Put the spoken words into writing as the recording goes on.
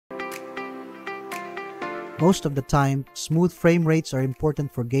Most of the time, smooth frame rates are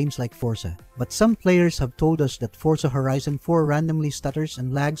important for games like Forza. But some players have told us that Forza Horizon 4 randomly stutters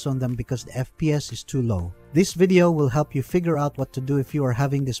and lags on them because the FPS is too low. This video will help you figure out what to do if you are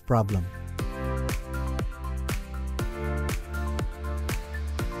having this problem.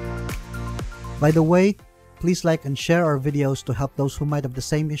 By the way, please like and share our videos to help those who might have the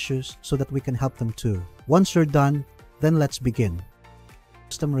same issues so that we can help them too. Once you're done, then let's begin.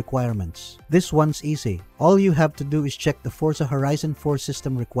 System requirements. This one's easy. All you have to do is check the Forza Horizon 4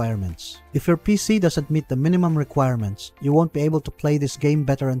 system requirements. If your PC doesn't meet the minimum requirements, you won't be able to play this game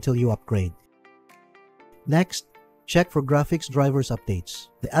better until you upgrade. Next, check for graphics drivers updates.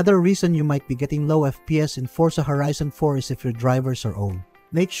 The other reason you might be getting low FPS in Forza Horizon 4 is if your drivers are old.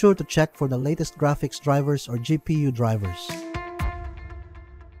 Make sure to check for the latest graphics drivers or GPU drivers.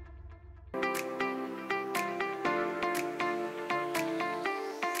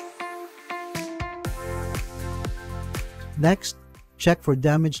 Next, check for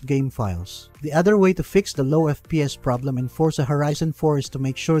damaged game files. The other way to fix the low FPS problem in Forza Horizon 4 is to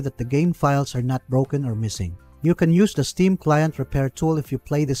make sure that the game files are not broken or missing. You can use the Steam Client Repair tool if you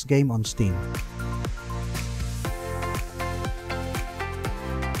play this game on Steam.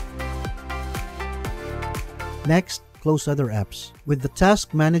 Next, close other apps. With the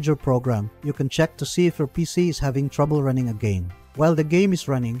Task Manager program, you can check to see if your PC is having trouble running a game. While the game is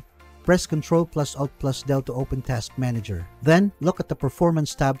running, press Ctrl+Alt+Del to open Task Manager. Then, look at the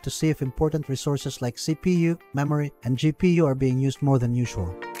Performance tab to see if important resources like CPU, memory, and GPU are being used more than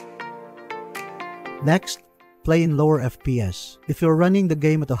usual. Next, play in lower FPS. If you're running the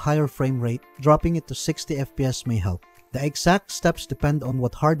game at a higher frame rate, dropping it to 60 FPS may help. The exact steps depend on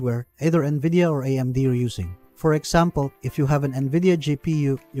what hardware, either NVIDIA or AMD, you're using. For example, if you have an NVIDIA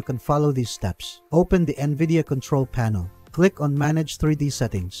GPU, you can follow these steps. Open the NVIDIA control panel. Click on Manage 3D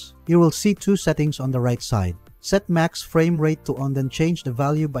Settings. You will see two settings on the right side. Set max frame rate to on, then change the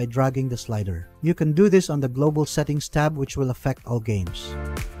value by dragging the slider. You can do this on the Global Settings tab, which will affect all games.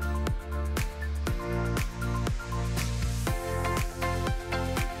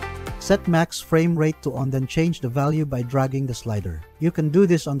 Set max frame rate to on, then change the value by dragging the slider. You can do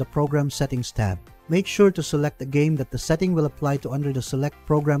this on the Program Settings tab. Make sure to select the game that the setting will apply to under the Select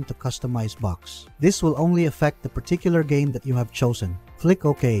Program to Customize box. This will only affect the particular game that you have chosen. Click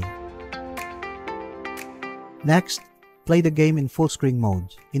OK. Next, play the game in full screen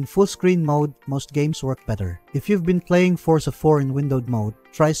mode. In full screen mode, most games work better. If you've been playing Forza 4 in windowed mode,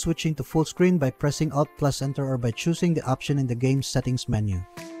 try switching to full screen by pressing Alt+Enter or by choosing the option in the game's settings menu.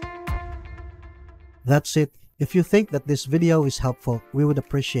 That's it. If you think that this video is helpful, we would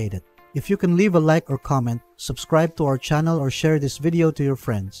appreciate it. If you can leave a like or comment, subscribe to our channel or share this video to your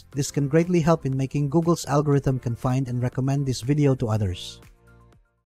friends. This can greatly help in making Google's algorithm can find and recommend this video to others.